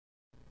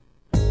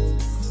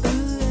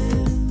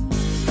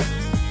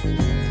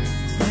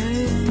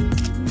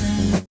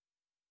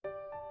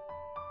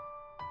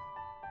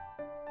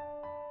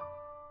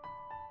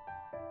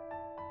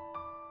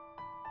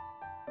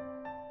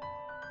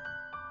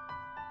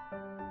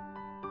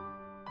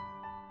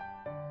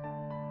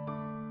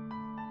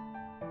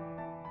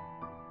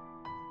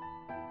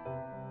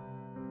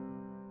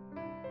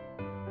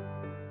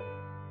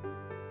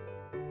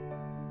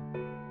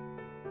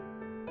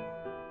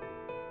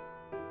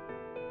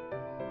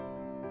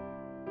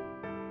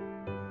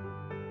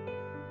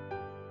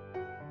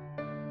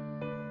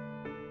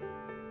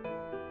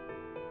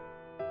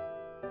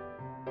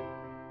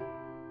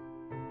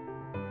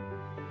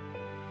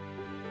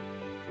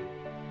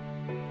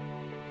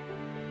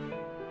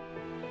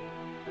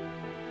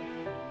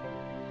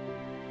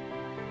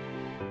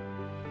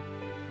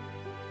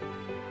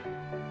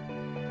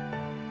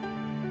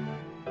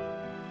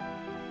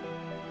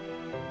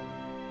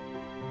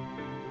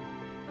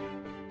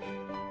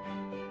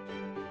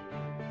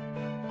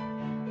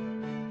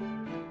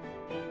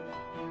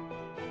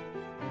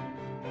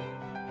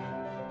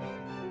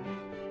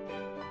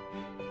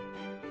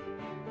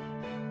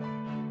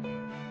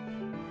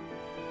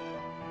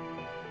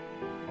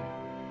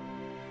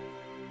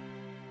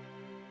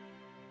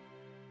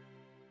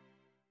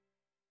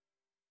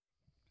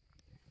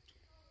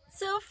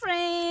So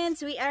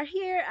friends, we are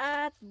here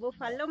at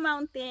Buffalo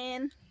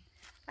Mountain.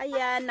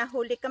 Ayan,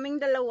 nahuli kaming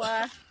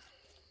dalawa.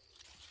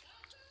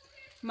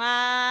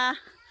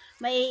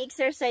 May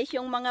exercise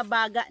yung mga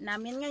baga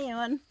namin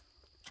ngayon.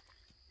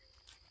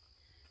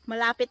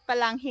 Malapit pa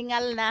lang,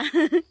 hingal na.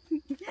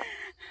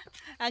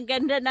 Ang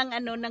ganda ng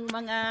ng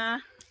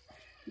mga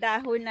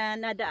dahon na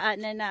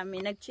nadaanan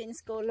namin. Nag-change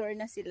color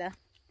na sila.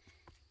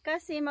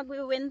 Kasi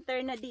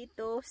mag-winter na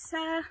dito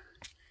sa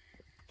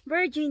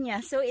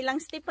Virginia. So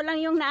ilang step pa lang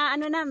yung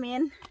naaano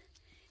namin.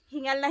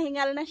 Hingal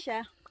na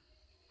siya.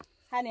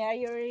 Honey, are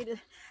you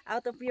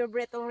out of your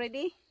breath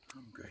already?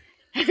 I'm good.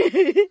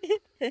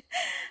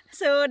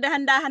 So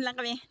dahan-dahan lang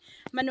kami.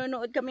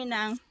 Manunood kami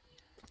ng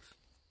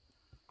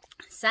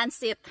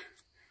sunset.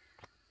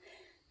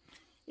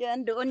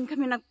 Yan, doon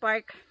kami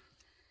nagpark.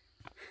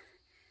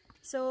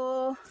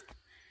 So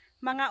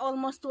mga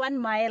almost 1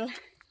 mile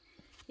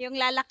yung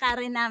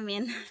lalakarin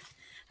namin.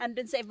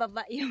 Andun sa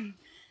ibaba yung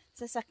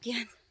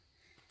sasakyan.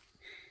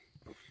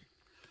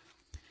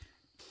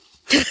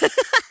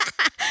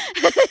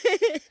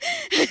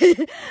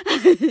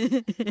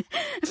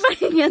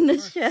 Pahinga na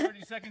siya.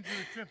 30 seconds of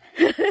the trip.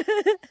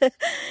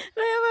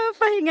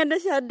 Pahinga na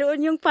siya.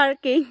 Doon yung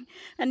parking.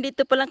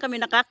 Andito pa lang kami.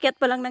 Nakakyat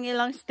pa lang ng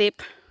ilang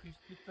step. Please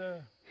put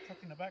the truck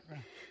in the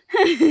background.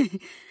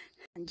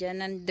 Diyan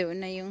nandoon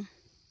na yung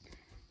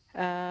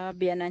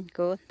biyanan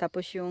ko.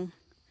 Tapos yung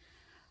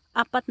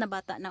 4 na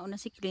bata na una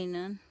si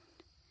Klinan.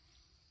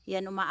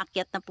 Yan,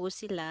 umaakyat na po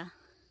sila.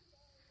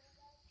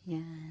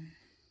 Yan.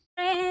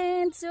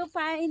 Friends, so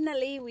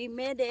finally we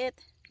made it.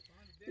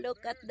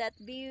 Look at that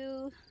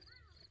view.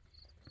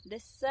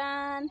 The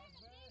sun.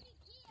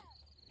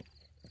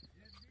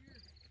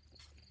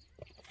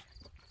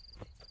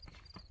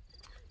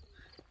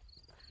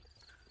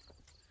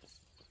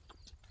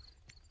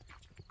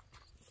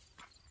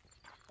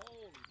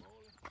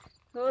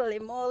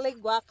 Holy moly,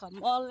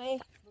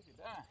 guacamole. Look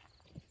at that.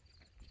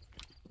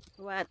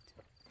 What?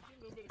 A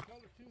little bit of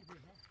color too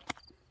here, huh?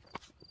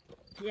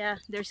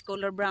 Yeah, there's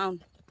color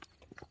brown.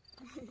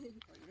 Right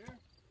there.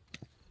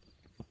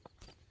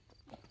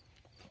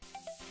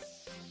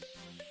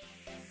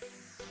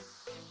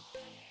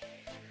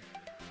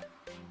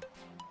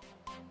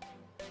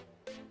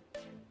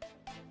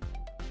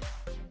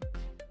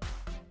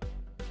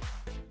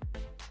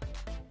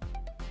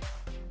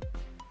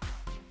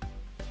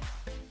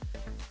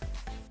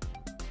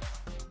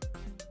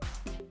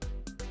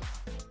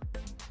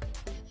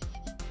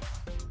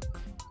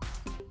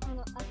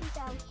 I think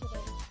that was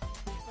today.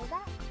 Was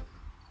that?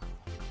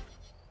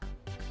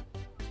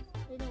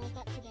 You know, was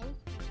that today?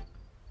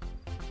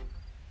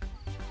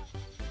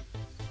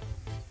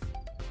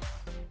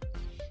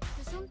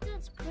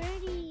 Something's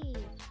pretty.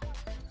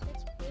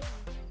 It's pretty.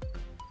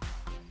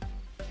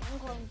 I'm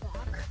going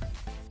back.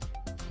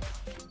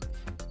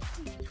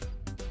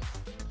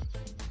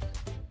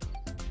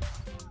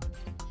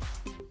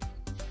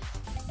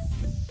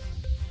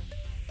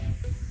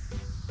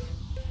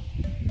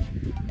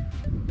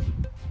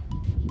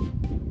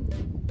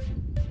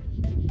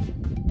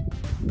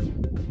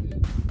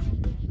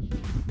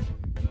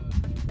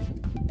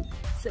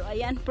 So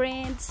ayan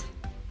friends,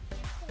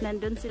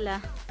 nandun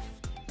sila,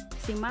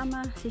 si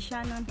Mama, si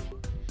Shannon,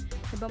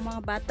 ibang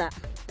mga bata.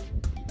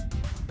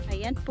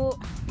 Ayan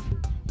po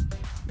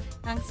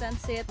ang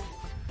sunset.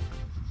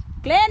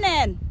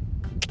 Glennon,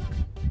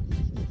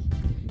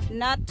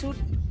 not to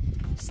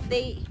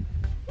stay.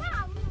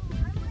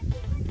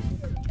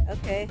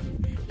 Okay,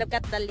 look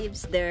at the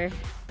leaves there.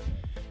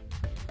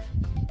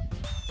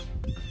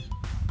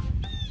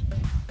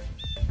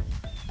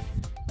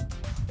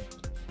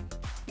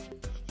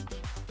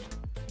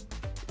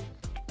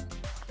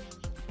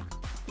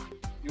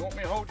 You want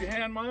me to hold your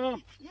hand,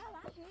 Mom? Yeah,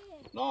 that's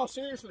it. No,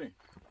 seriously.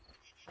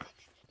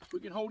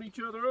 We can hold each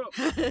other up.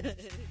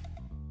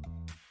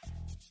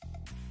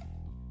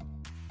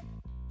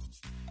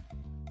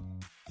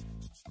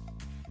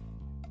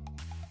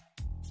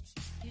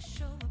 You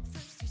show up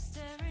thirsty,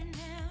 staring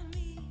at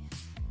me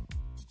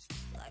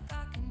like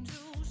I can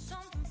do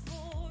something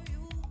for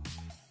you.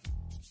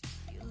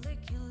 You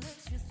lick your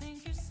lips, you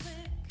think you're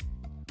slick.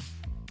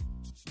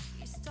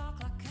 You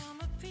stalk like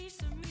I'm a piece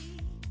of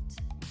meat.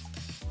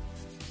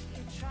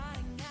 You're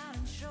trying out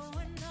and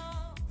showing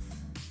off.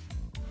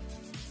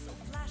 So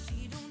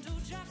flashy, don't do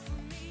jack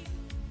for me.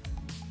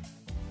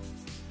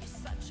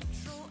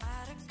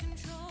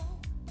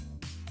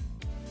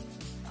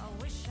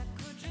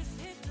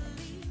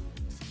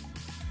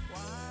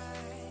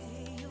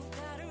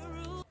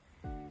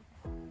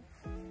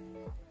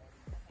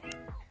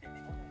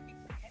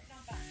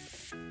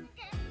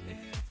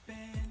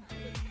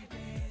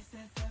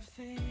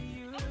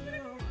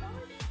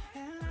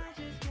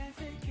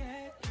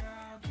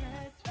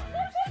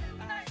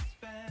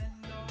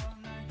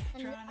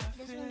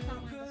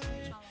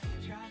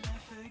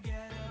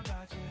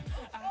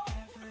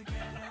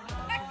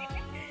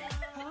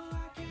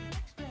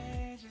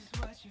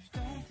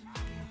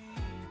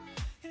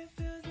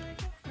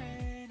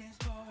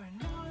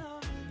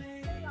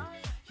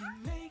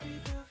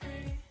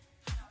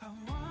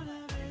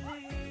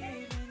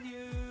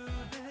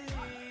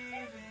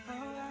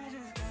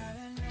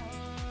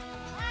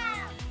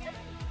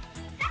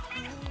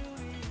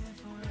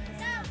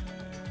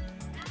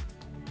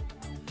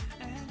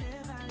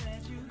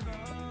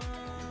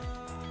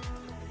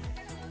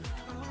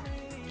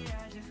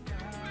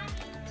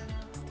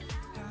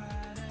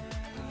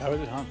 How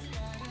is it, huh?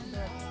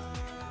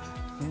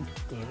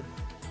 Good.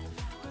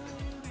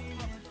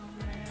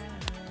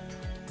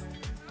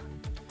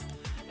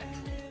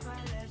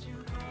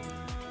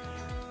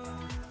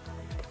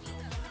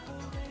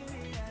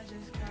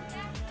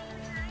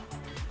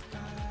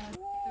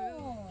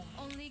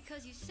 Only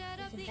 'cause you set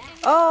up the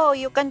Oh,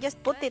 you can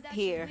just put it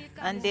here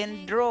and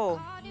then draw.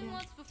 garden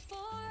once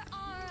before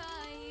our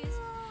eyes.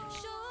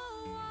 Show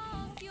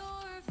off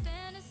your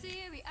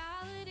fantasy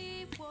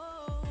reality.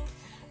 Whoa,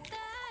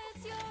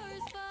 that's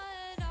yours,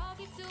 but I'll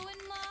keep doing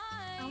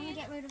I want to mine.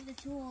 get rid of the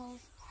tools.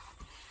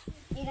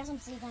 You got some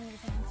seeds on your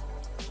pants.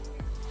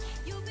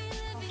 You'll be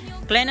living your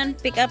Glennon,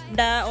 pick up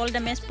all the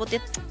mess, put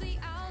it. from the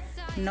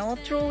outside. No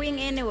throwing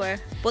anywhere.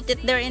 Put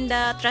it there in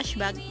the trash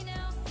bag. See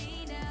now,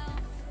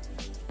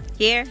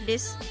 Here,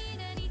 this. need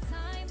any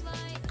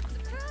timeline to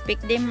prove Pick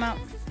them out.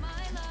 this is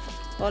my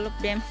life. All of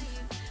them.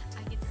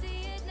 I can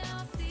see it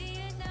now,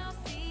 see it now,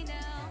 see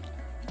now.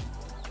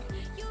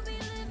 You'll be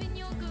living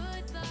your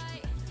good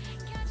life.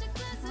 Catch a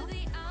glimpse of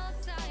the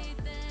outside,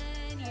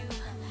 then you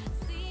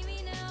see me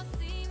now,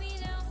 see me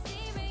now,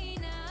 see me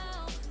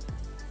now.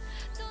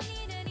 Don't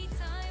need any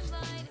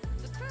timeline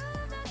to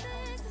prove that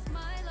this is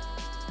my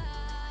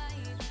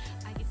life.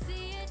 I can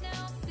see it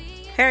now,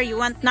 see it Here, you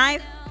want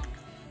knife? now.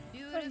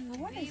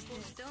 Beautiful people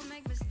still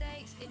make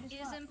mistakes. It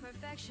isn't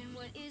perfection.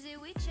 What is it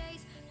we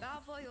chase? Bow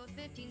for your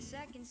 15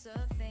 seconds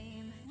of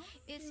fame.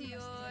 It's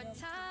your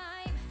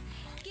time.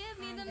 Give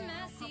me the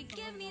messy,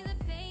 give me the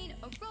pain.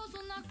 A rose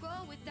will not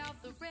grow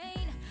without the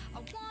rain. I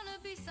wanna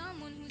be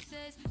someone who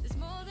says there's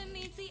more than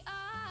meets the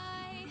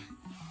eye.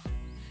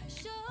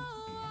 Show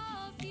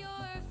off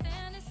your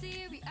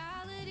fantasy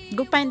reality.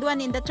 Go find one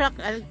in the truck.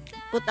 I'll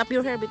put up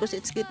your hair because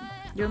it's good.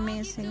 You're Keep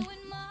missing.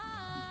 doing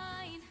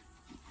mine.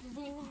 The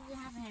thing is, we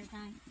have a hair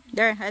tie.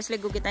 There, Ashley,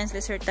 go get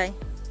Ainsley's hair tie.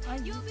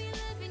 You'll be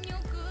living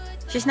your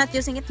good She's not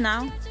using it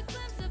now. Catch a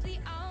glimpse of the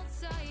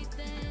outside,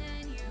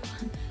 then you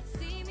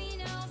see me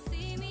now,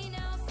 see me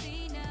now,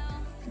 see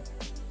now.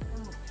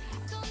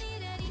 Don't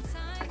need any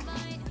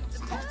timeline to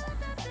prove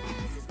that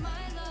this is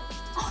my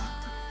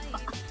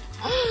life.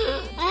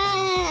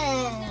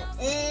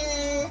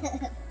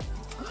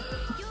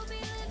 You'll be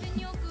living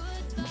your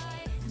good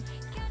life.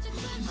 Catch a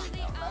glimpse of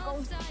the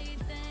outside,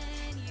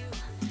 then you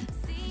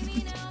see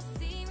me now,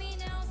 see me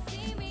now,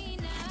 see me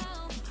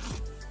now.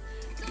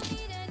 Don't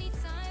need any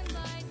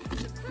timeline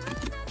to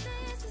prove that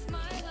this is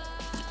my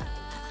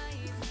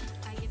life.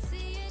 I can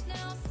see it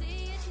now,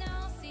 see it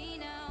now, see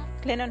now.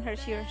 Glennon,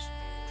 here's yours.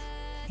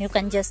 You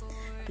can just,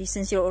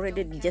 since you're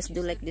already, just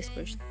do like this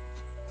first.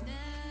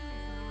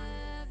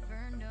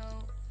 Never know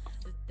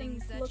the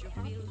things that you're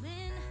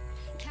feeling.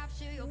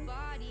 Capture your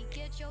body,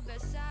 get your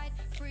best side.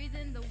 Breathe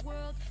in the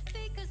world,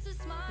 fake us a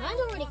smile. Mine's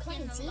already Walk in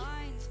clean, the see?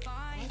 lines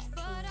fine, That's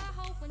but clean. I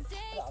hope one day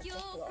But I'll just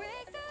you'll blow it.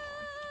 break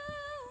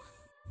through.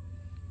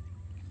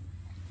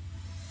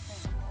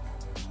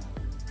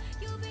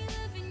 You'll be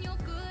living your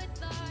good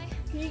life.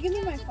 Can you give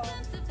me my phone?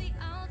 Glimpse of the